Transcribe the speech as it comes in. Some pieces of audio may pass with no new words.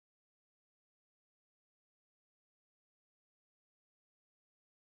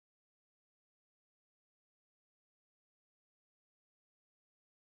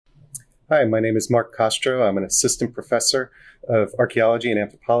Hi, my name is Mark Kostro. I'm an assistant professor of archaeology and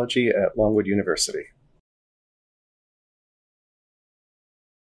anthropology at Longwood University.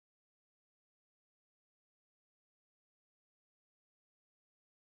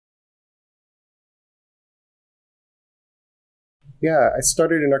 Yeah, I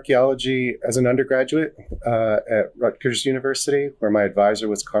started in archaeology as an undergraduate at Rutgers University, where my advisor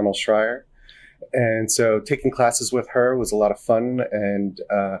was Carmel Schreier. And so taking classes with her was a lot of fun. And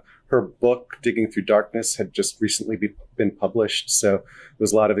her book, Digging Through Darkness, had just recently been published. So there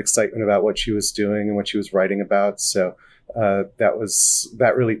was a lot of excitement about what she was doing and what she was writing about. So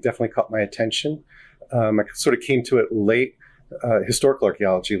that really definitely caught my attention. I sort of came to it late, historical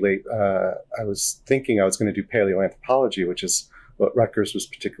archaeology late. I was thinking I was going to do paleoanthropology, which is what Rutgers was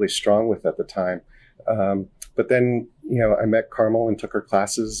particularly strong with at the time. But then, I met Carmel and took her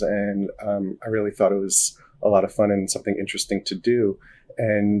classes, and I really thought it was a lot of fun and something interesting to do.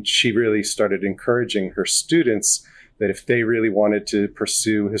 And she really started encouraging her students that if they really wanted to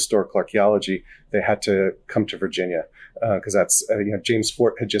pursue historical archaeology, they had to come to Virginia, because that's, James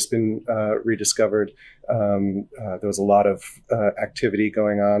Fort had just been rediscovered. There was a lot of activity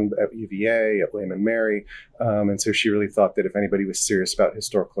going on at UVA, at William and Mary. And so she really thought that if anybody was serious about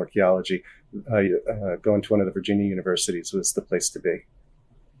historical archaeology, going to one of the Virginia universities was the place to be.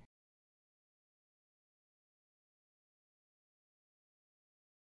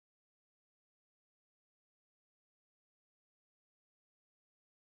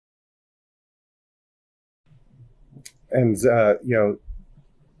 And,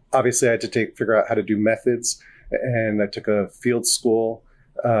 obviously I had to figure out how to do methods. And I took a field school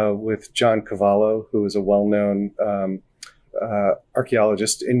with John Cavallo, who was a well-known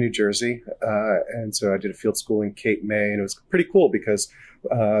archaeologist in New Jersey. And so I did a field school in Cape May, and it was pretty cool because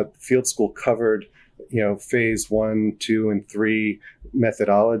field school covered, phase 1, 2, and 3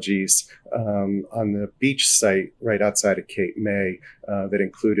 methodologies on the beach site right outside of Cape May that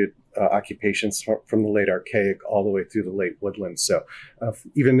included occupations from the late Archaic all the way through the late Woodland. So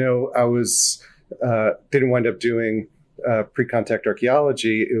even though I didn't wind up doing pre-contact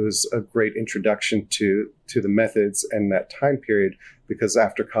archaeology, it was a great introduction to the methods and that time period, because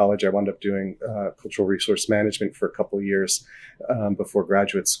after college I wound up doing cultural resource management for a couple of years before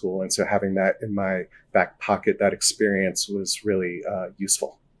graduate school. And so having that in my back pocket, that experience was really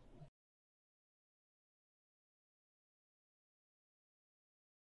useful.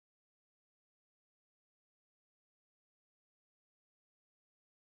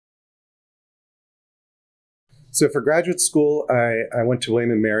 So for graduate school, I went to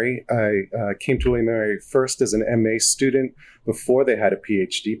William and Mary. I came to William and Mary first as an MA student before they had a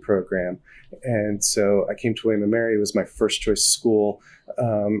PhD program. And so I came to William and Mary. It was my first choice school.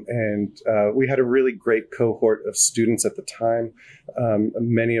 And we had a really great cohort of students at the time.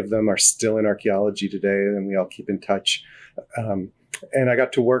 Many of them are still in archaeology today, and we all keep in touch. And I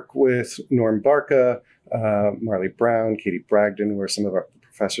got to work with Norm Barca, Marley Brown, Katie Bragdon, were some of our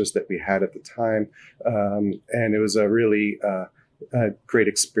professors that we had at the time. And it was a really great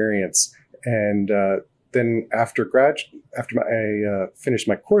experience. And then after I finished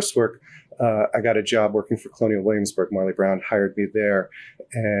my coursework, I got a job working for Colonial Williamsburg. Marley Brown hired me there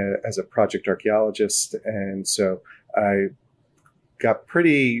as a project archaeologist. And so I got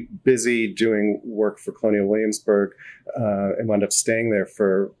pretty busy doing work for Colonial Williamsburg and wound up staying there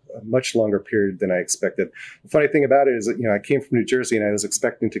for a much longer period than I expected. The funny thing about it is that, I came from New Jersey and I was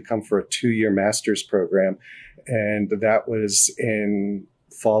expecting to come for a 2-year master's program. And that was in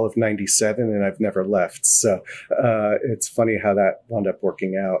fall of '97, and I've never left. So it's funny how that wound up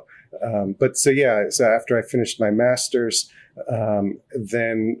working out. So after I finished my master's,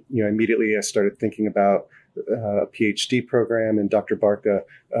 then, immediately I started thinking about a PhD program, and Dr. Barca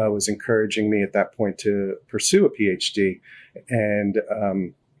was encouraging me at that point to pursue a PhD. And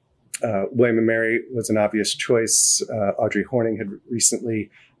William & Mary was an obvious choice. Audrey Horning had recently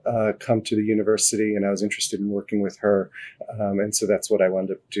come to the university, and I was interested in working with her. And so that's what I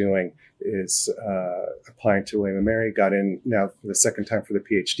wound up doing, is applying to William & Mary, got in now for the second time for the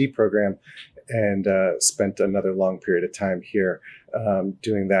PhD program, and spent another long period of time here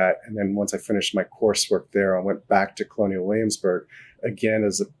doing that. And then once I finished my coursework there, I went back to Colonial Williamsburg again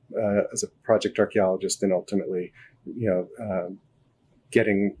as a project archaeologist, and ultimately,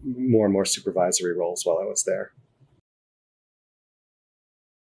 getting more and more supervisory roles while I was there.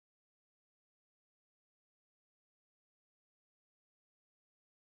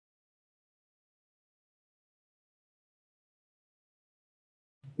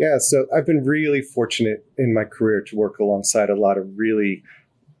 Yeah, so I've been really fortunate in my career to work alongside a lot of really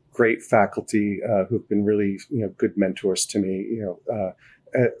great faculty who've been really, good mentors to me.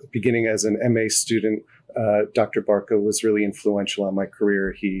 beginning as an MA student, Dr. Barca was really influential on my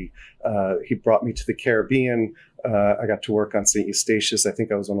career. He brought me to the Caribbean. I got to work on St. Eustatius. I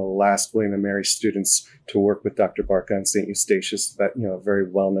think I was one of the last William and Mary students to work with Dr. Barca on St. Eustatius, that, a very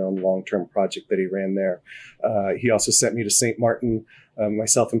well-known long-term project that he ran there. He also sent me to St. Martin.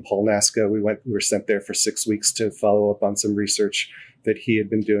 Myself and Paul Nasca, we were sent there for 6 weeks to follow up on some research that he had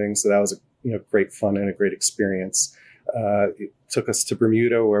been doing. So that was great fun and a great experience. It took us to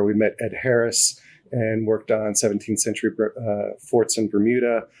Bermuda, where we met Ed Harris and worked on 17th century forts in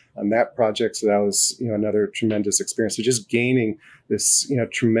Bermuda on that project. So that was, another tremendous experience. So just gaining this,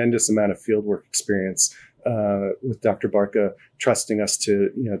 tremendous amount of fieldwork experience with Dr. Barca trusting us to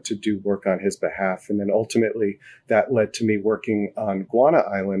do work on his behalf. And then ultimately that led to me working on Guana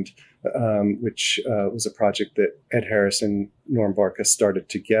Island, which was a project that Ed Harris and Norm Barca started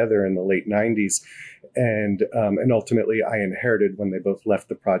together in the late 90s. And ultimately I inherited when they both left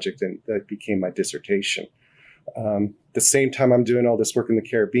the project, and that became my dissertation. The same time I'm doing all this work in the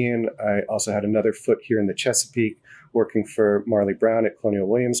Caribbean, I also had another foot here in the Chesapeake, working for Marley Brown at Colonial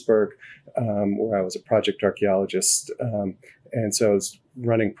Williamsburg, where I was a project archaeologist. And so I was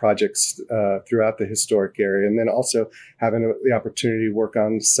running projects throughout the historic area, and then also having the opportunity to work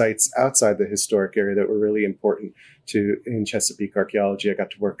on sites outside the historic area that were really important in Chesapeake archaeology. I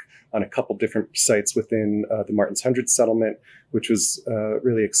got to work on a couple different sites within the Martin's Hundred settlement, which was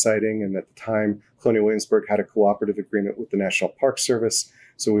really exciting. And at the time, Colonial Williamsburg had a cooperative agreement with the National Park Service.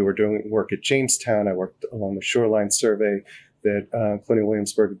 So we were doing work at Jamestown. I worked along the shoreline survey that Colonial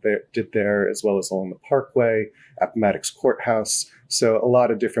Williamsburg did there, as well as along the Parkway, Appomattox Courthouse. So a lot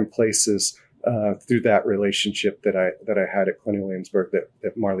of different places through that relationship that I had at Colonial Williamsburg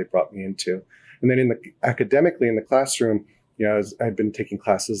that Marley brought me into. And then academically in the classroom, I'd been taking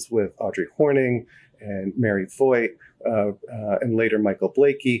classes with Audrey Horning and Mary Voigt, and later Michael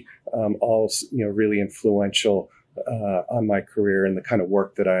Blakey, all really influential on my career and the kind of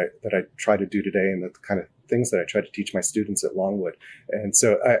work that I try to do today, and the kind of things that I try to teach my students at Longwood. And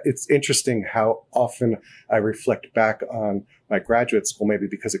so it's interesting how often I reflect back on my graduate school, maybe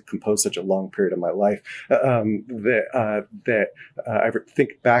because it composed such a long period of my life, that I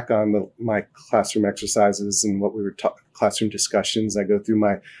think back on my classroom exercises and what we were taught, classroom discussions. I go through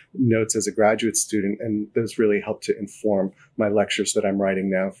my notes as a graduate student, and those really help to inform my lectures that I'm writing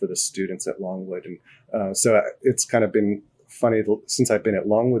now for the students at Longwood. And so it's kind of been funny, since I've been at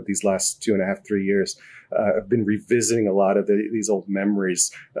Longwood these last 2.5, 3 years, I've been revisiting a lot of these old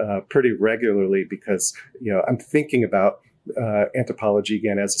memories pretty regularly, because I'm thinking about anthropology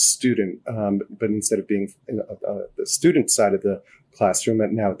again as a student, but instead of being in the student side of the classroom,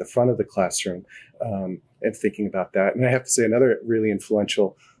 and now at the front of the classroom, and thinking about that. And I have to say, another really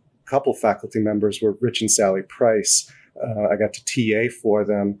influential couple faculty members were Rich and Sally Price. I got to TA for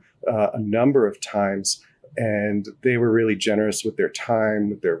them a number of times, and they were really generous with their time,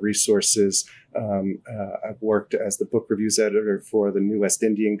 with their resources. I've worked as the book reviews editor for the New West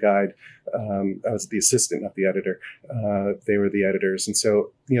Indian Guide. I was the assistant, not the editor. They were the editors. And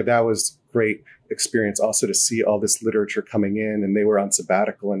so, that was great experience also to see all this literature coming in, and they were on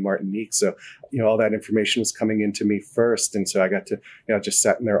sabbatical in Martinique. So, all that information was coming into me first. And so I got to, just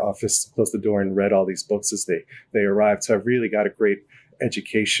sat in their office, closed the door, and read all these books as they arrived. So I really got a great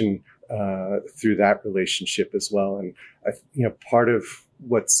education through that relationship as well. And part of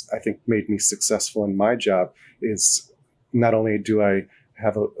what's, I think, made me successful in my job is not only do I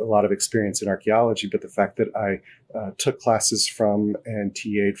have a lot of experience in archaeology, but the fact that I took classes from and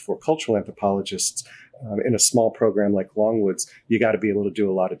TA'd for cultural anthropologists in a small program like Longwood's. You got to be able to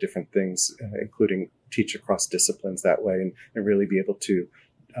do a lot of different things, including teach across disciplines that way, and really be able to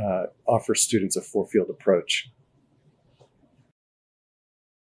offer students a four-field approach.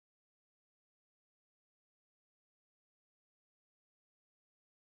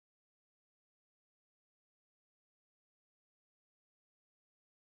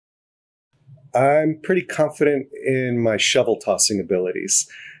 I'm pretty confident in my shovel tossing abilities.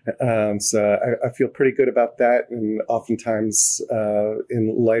 So I feel pretty good about that. And oftentimes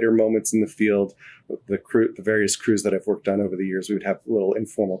in lighter moments in the field, the various crews that I've worked on over the years, we would have little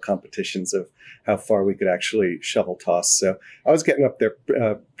informal competitions of how far we could actually shovel toss. So I was getting up there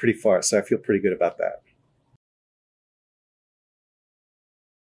pretty far. So I feel pretty good about that.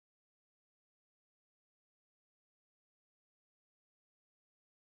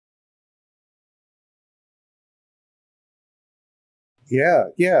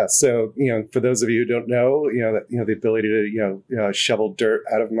 Yeah. So, for those of you who don't know, the ability to, shovel dirt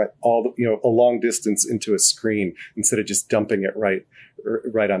out of a long distance into a screen instead of just dumping it right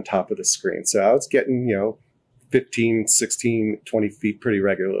on top of the screen. So I was getting, 15, 16, 20 feet pretty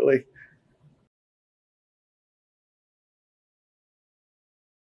regularly.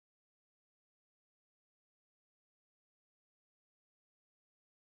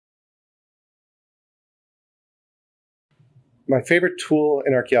 My favorite tool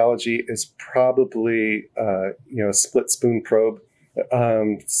in archaeology is probably, a split spoon probe.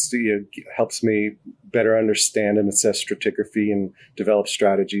 Helps me better understand and assess stratigraphy and develop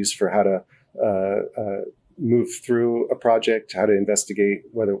strategies for how to move through a project, how to investigate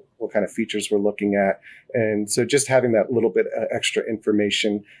what kind of features we're looking at. And so just having that little bit extra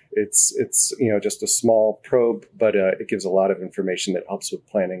information, it's just a small probe, but it gives a lot of information that helps with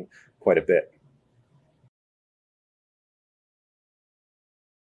planning quite a bit.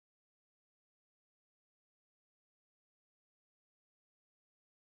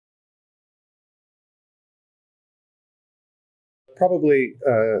 Probably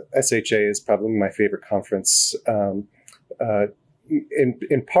SHA is probably my favorite conference, uh,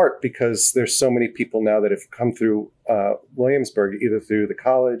 in part because there's so many people now that have come through Williamsburg, either through the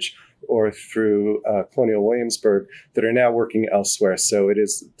college or through Colonial Williamsburg, that are now working elsewhere. So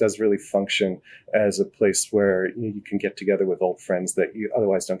does really function as a place where you can get together with old friends that you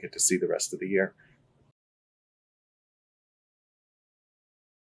otherwise don't get to see the rest of the year.